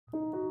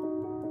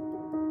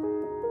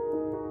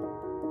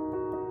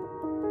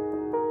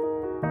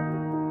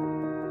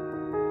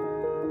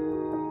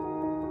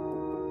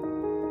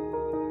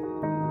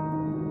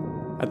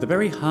At the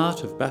very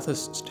heart of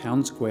Bathurst's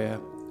town square,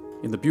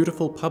 in the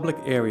beautiful public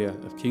area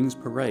of King's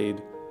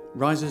Parade,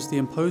 rises the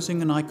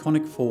imposing and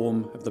iconic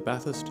form of the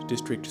Bathurst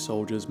District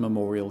Soldiers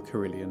Memorial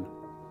Carillon.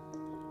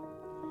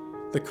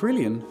 The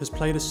Carillon has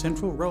played a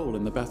central role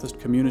in the Bathurst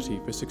community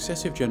for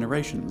successive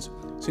generations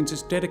since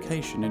its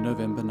dedication in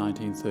November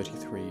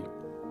 1933.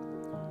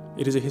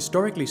 It is a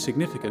historically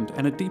significant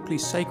and a deeply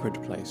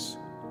sacred place,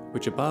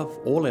 which above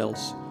all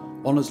else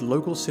honours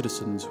local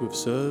citizens who have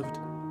served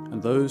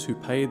and those who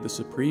paid the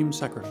supreme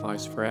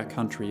sacrifice for our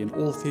country in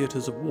all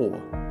theatres of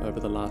war over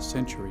the last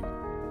century.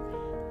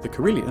 The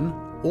Carillon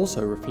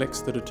also reflects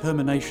the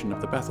determination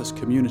of the Bathurst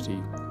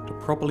community to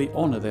properly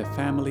honour their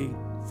family,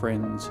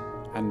 friends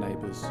and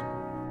neighbours.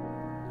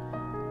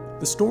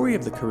 The story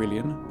of the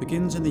Carillon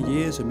begins in the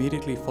years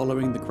immediately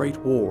following the Great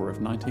War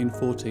of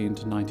 1914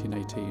 to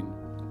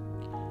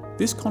 1918.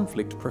 This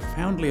conflict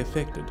profoundly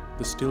affected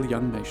the still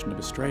young nation of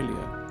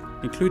Australia,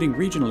 including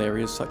regional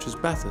areas such as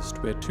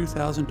Bathurst, where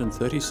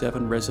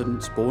 2,037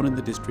 residents born in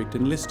the district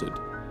enlisted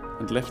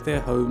and left their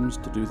homes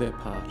to do their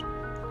part.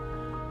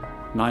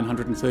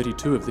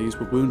 932 of these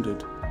were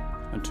wounded,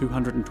 and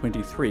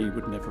 223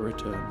 would never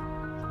return.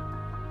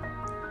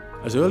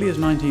 As early as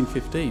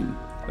 1915,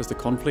 as the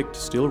conflict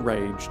still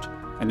raged,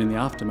 and in the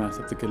aftermath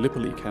of the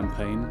Gallipoli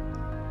campaign,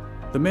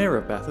 the Mayor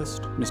of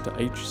Bathurst, Mr.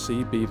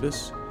 H.C.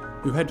 Beavis,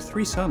 who had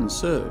 3 sons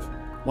serve,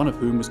 one of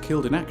whom was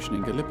killed in action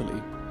in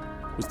Gallipoli,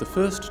 was the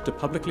first to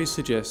publicly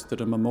suggest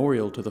that a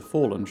memorial to the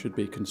fallen should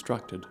be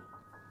constructed.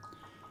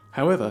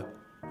 However,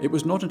 it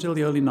was not until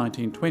the early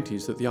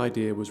 1920s that the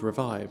idea was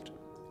revived,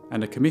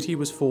 and a committee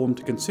was formed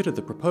to consider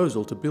the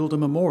proposal to build a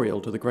memorial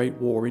to the Great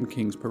War in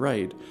King's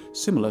Parade,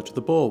 similar to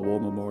the Boer War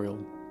Memorial.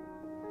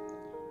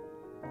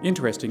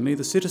 Interestingly,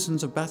 the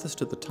citizens of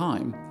Bathurst at the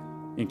time,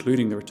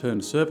 including the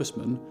returned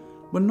servicemen,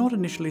 were not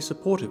initially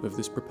supportive of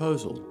this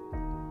proposal.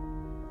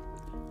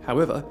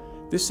 However,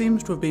 this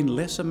seems to have been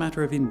less a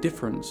matter of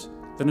indifference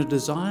than a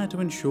desire to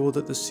ensure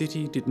that the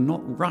city did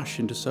not rush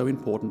into so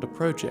important a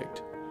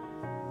project.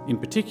 In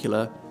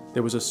particular,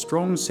 there was a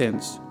strong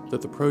sense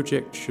that the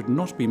project should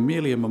not be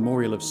merely a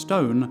memorial of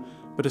stone,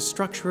 but a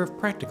structure of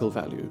practical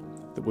value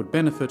that would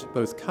benefit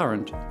both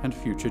current and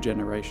future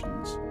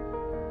generations.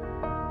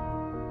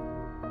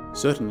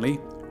 Certainly,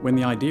 when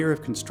the idea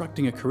of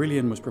constructing a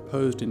Carillon was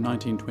proposed in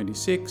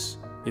 1926,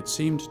 it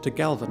seemed to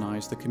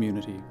galvanise the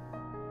community.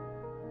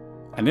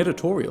 An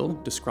editorial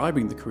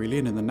describing the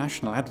Carillon in the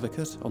National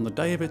Advocate on the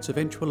day of its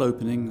eventual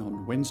opening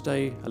on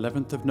Wednesday,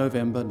 11th of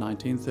November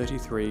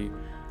 1933,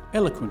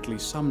 eloquently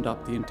summed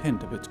up the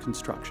intent of its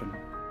construction.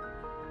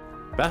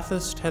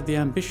 Bathurst had the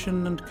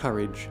ambition and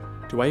courage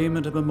to aim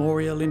at a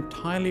memorial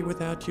entirely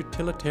without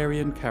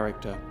utilitarian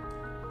character,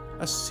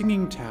 a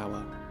singing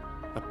tower,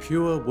 a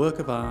pure work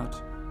of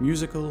art,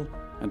 musical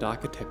and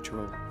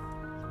architectural.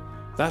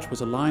 That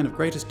was a line of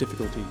greatest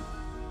difficulty,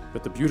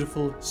 but the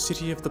beautiful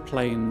City of the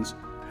Plains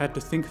had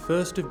to think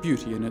first of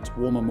beauty in its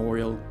war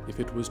memorial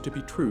if it was to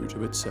be true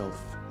to itself.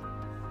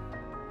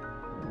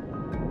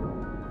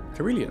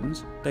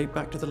 Carillons date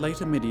back to the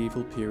later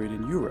medieval period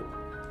in Europe,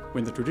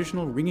 when the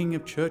traditional ringing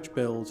of church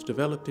bells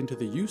developed into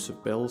the use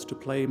of bells to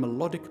play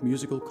melodic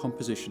musical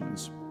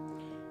compositions.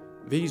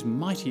 These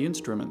mighty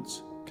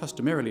instruments,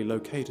 customarily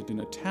located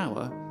in a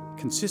tower,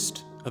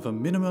 consist of a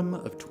minimum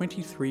of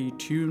 23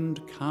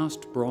 tuned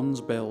cast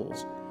bronze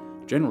bells,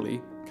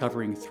 generally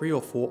covering 3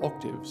 or 4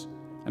 octaves,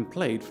 and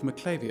played from a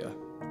clavier,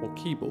 or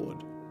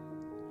keyboard.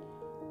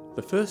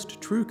 The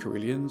first true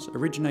carillons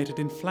originated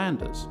in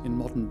Flanders, in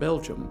modern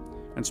Belgium,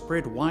 and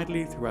spread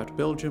widely throughout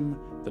Belgium,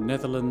 the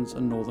Netherlands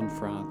and northern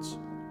France,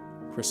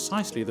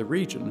 precisely the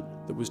region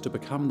that was to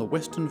become the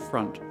Western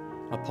Front,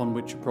 upon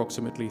which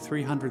approximately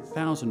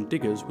 300,000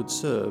 diggers would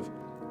serve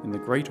in the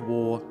Great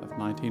War of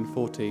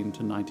 1914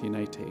 to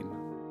 1918.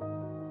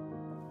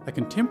 A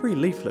contemporary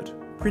leaflet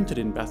printed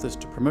in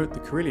Bathurst to promote the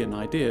Carillon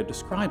idea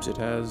describes it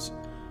as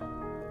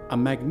a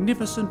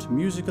magnificent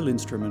musical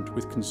instrument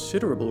with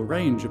considerable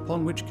range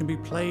upon which can be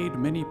played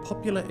many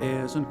popular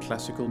airs and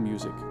classical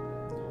music.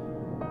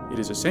 It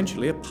is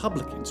essentially a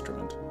public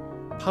instrument.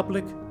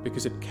 Public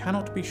because it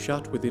cannot be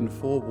shut within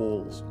 4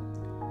 walls.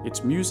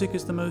 Its music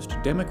is the most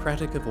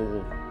democratic of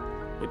all.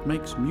 It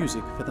makes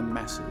music for the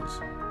masses.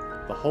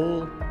 The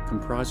whole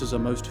comprises a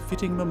most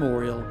fitting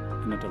memorial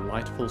in a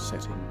delightful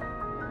setting.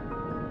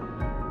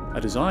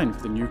 A design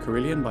for the new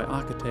Carillon by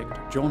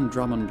architect John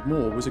Drummond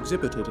Moore was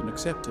exhibited and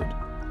accepted,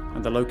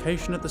 and the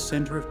location at the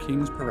centre of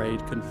King's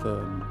Parade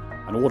confirmed.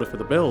 An order for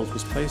the bells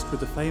was placed with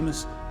the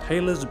famous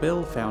Taylor's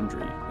Bell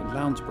Foundry in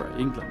Lounsborough,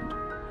 England.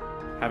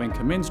 Having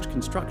commenced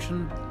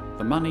construction,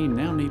 the money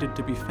now needed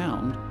to be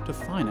found to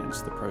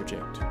finance the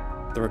project.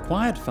 The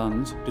required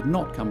funds did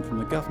not come from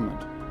the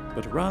government,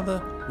 but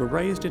rather were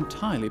raised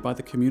entirely by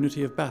the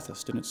community of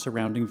Bathurst and its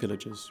surrounding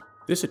villages.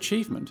 This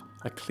achievement,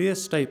 a clear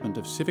statement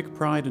of civic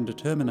pride and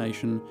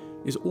determination,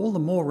 is all the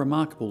more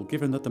remarkable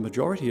given that the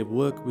majority of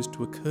work was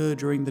to occur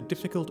during the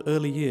difficult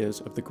early years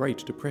of the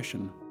Great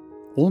Depression.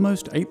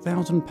 Almost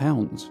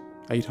 £8,000,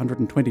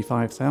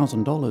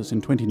 $825,000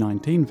 in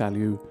 2019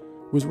 value,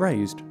 was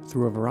raised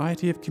through a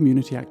variety of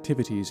community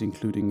activities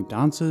including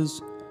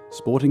dances,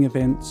 sporting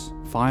events,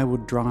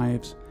 firewood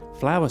drives,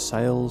 flower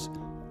sales,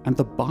 and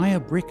the Buy a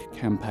Brick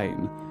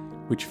campaign,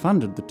 which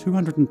funded the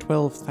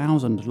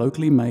 212,000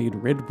 locally made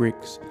red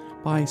bricks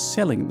by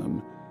selling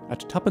them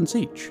at twopence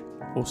each,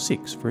 or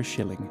 6 for a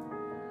shilling.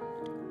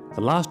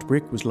 The last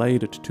brick was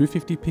laid at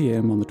 2:50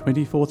 p.m. on the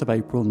 24th of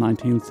April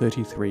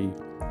 1933,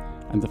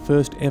 and the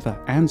first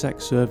ever Anzac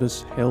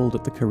service held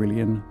at the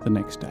Carillon the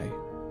next day.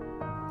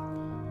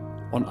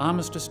 On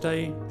Armistice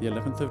Day, the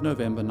 11th of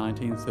November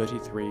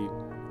 1933,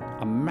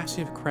 a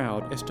massive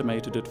crowd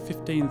estimated at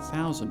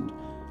 15,000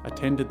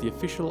 attended the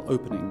official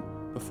opening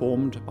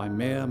performed by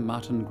Mayor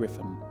Martin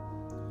Griffin.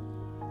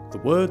 The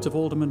words of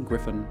Alderman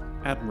Griffin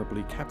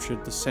admirably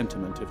captured the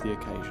sentiment of the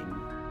occasion.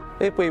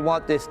 If we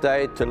want this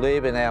day to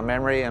live in our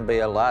memory and be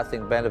a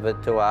lasting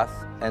benefit to us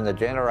and the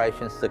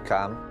generations to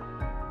come,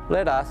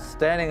 let us,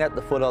 standing at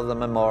the foot of the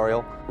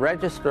memorial,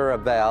 register a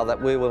vow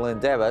that we will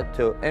endeavour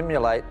to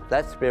emulate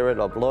that spirit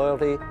of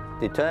loyalty,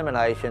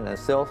 determination and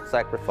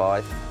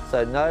self-sacrifice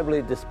so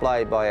nobly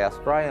displayed by our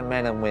Australian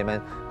men and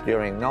women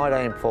during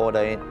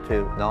 1914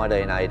 to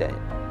 1918.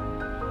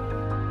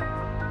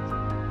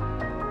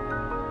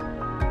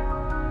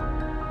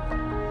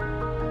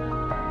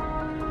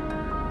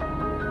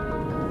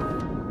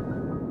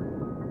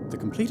 The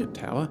completed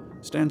tower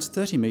stands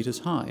 30 metres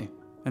high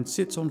and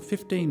sits on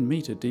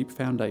 15-metre deep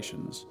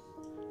foundations.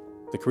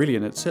 The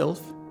Carillon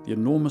itself, the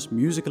enormous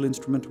musical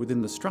instrument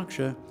within the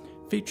structure,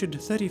 featured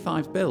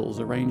 35 bells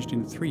arranged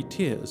in 3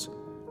 tiers,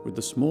 with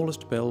the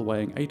smallest bell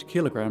weighing 8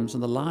 kilograms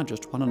and the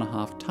largest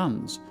 1.5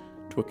 tons,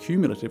 to a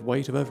cumulative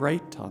weight of over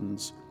 8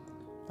 tons.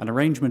 An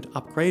arrangement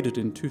upgraded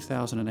in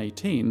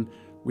 2018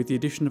 with the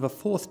addition of a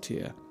 4th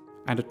tier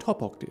and a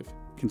top octave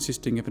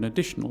consisting of an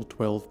additional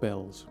 12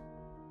 bells.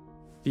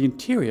 The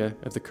interior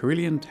of the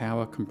Carillon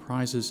Tower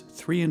comprises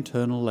 3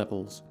 internal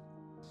levels.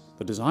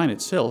 The design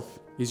itself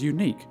is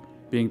unique,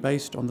 being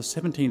based on the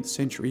 17th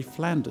century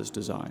Flanders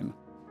design.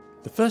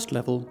 The first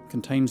level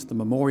contains the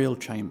memorial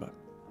chamber.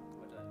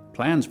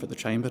 Plans for the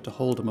chamber to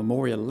hold a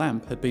memorial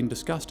lamp had been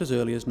discussed as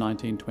early as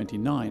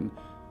 1929.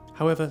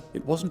 However,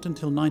 it wasn't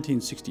until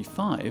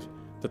 1965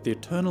 that the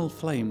eternal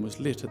flame was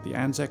lit at the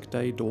Anzac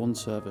Day dawn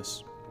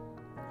service.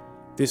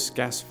 This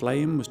gas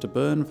flame was to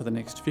burn for the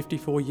next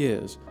 54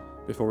 years,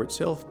 before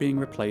itself being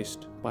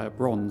replaced by a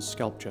bronze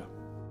sculpture.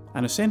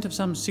 An ascent of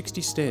some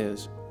 60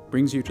 stairs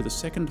brings you to the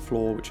 2nd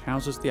floor, which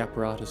houses the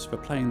apparatus for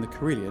playing the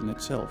Carillon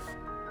itself.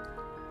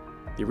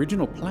 The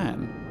original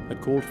plan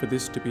had called for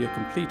this to be a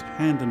complete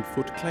hand and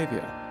foot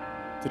clavier,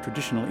 the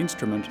traditional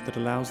instrument that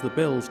allows the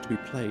bells to be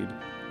played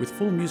with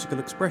full musical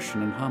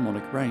expression and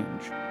harmonic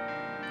range.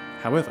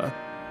 However,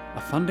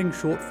 a funding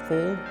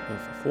shortfall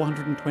of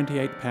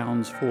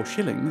 £428 4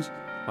 shillings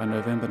by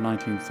November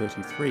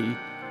 1933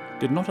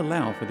 did not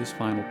allow for this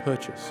final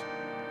purchase,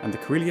 and the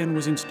Carillon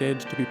was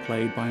instead to be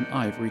played by an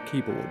ivory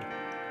keyboard.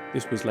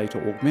 This was later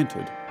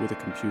augmented with a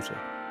computer.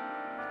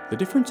 The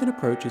difference in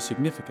approach is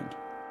significant.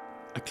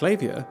 A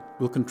clavier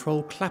will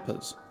control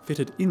clappers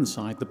fitted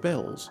inside the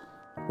bells,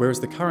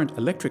 whereas the current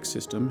electric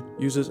system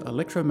uses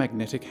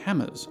electromagnetic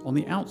hammers on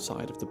the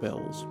outside of the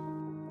bells.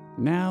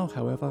 Now,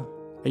 however,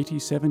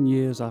 87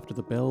 years after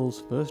the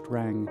bells first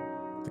rang,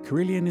 the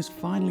Carillon is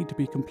finally to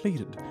be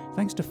completed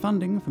thanks to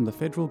funding from the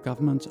federal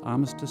government's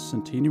Armistice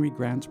Centenary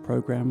Grants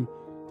Program,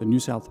 the New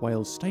South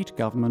Wales State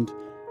Government,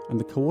 and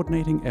the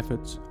coordinating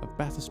efforts of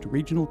Bathurst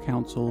Regional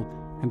Council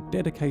and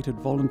dedicated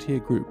volunteer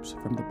groups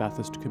from the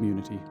Bathurst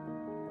community.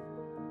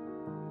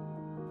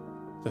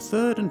 The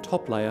third and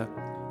top layer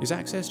is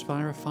accessed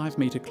via a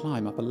 5-metre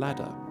climb up a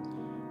ladder.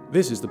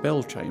 This is the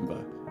bell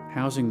chamber,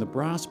 housing the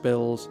brass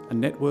bells and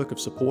network of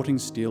supporting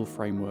steel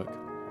framework.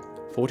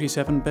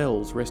 47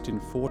 bells rest in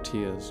 4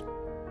 tiers.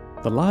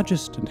 The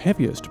largest and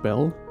heaviest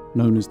bell,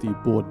 known as the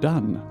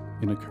bourdon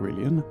in a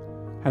Carillon,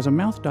 has a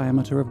mouth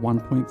diameter of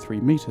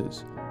 1.3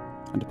 metres,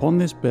 and upon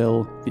this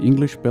bell the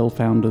English bell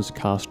founders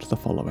cast the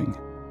following: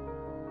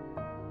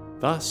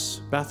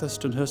 "Thus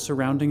Bathurst and her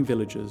surrounding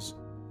villages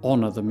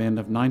honour the men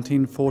of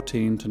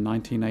 1914 to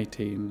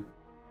 1918,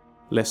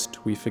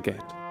 lest we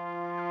forget."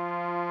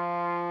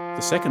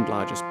 The second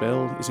largest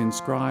bell is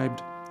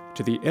inscribed,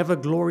 "To the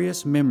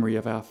ever-glorious memory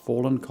of our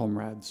fallen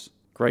comrades,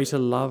 greater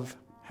love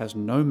has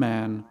no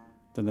man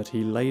than that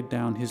he laid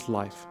down his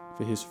life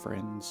for his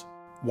friends."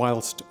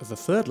 Whilst the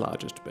third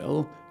largest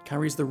bell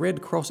carries the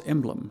Red Cross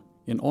emblem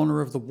in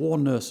honour of the war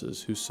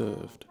nurses who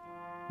served.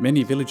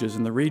 Many villages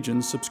in the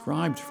region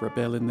subscribed for a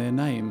bell in their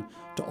name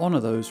to honour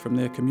those from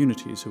their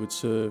communities who had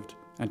served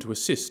and to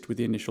assist with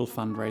the initial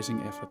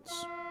fundraising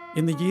efforts.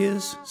 In the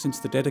years since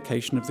the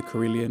dedication of the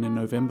Carillon in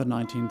November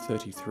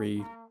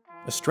 1933,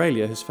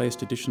 Australia has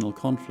faced additional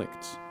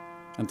conflicts,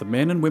 and the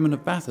men and women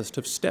of Bathurst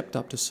have stepped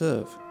up to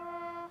serve.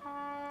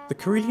 The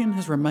Carillon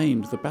has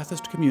remained the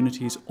Bathurst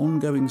community's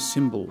ongoing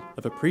symbol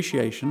of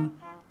appreciation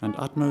and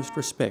utmost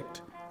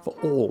respect for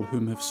all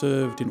whom have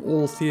served in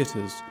all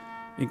theatres,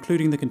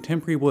 including the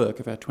contemporary work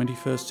of our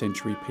 21st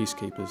century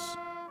peacekeepers.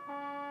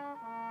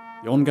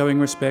 The ongoing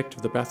respect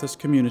of the Bathurst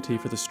community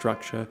for the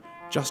structure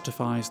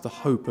justifies the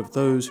hope of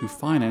those who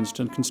financed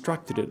and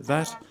constructed it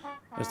that,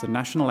 as the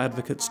National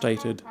Advocate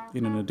stated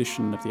in an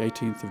edition of the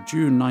 18th of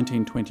June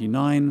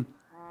 1929,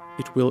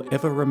 it will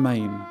ever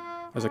remain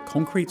as a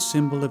concrete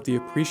symbol of the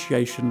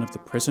appreciation of the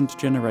present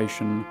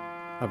generation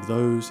of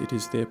those it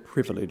is their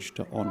privilege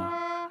to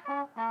honour.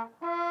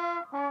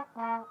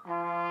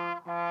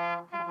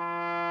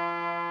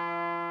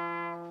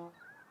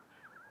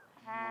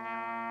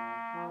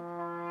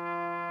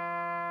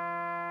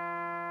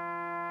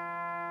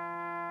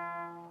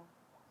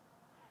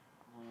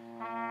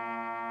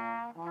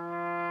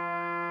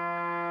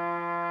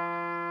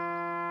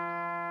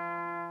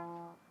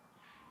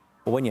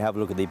 When you have a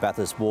look at the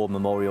Bathurst War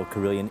Memorial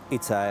Carillon,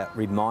 it's a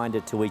reminder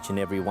to each and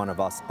every one of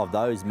us of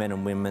those men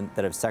and women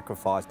that have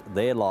sacrificed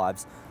their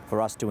lives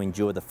for us to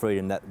enjoy the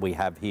freedom that we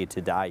have here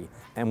today.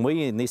 And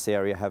we in this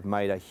area have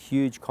made a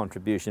huge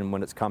contribution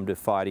when it's come to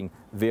fighting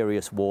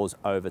various wars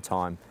over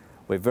time.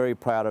 We're very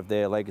proud of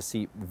their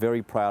legacy,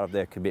 very proud of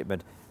their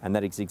commitment, and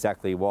that is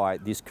exactly why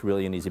this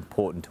Carillon is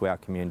important to our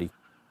community.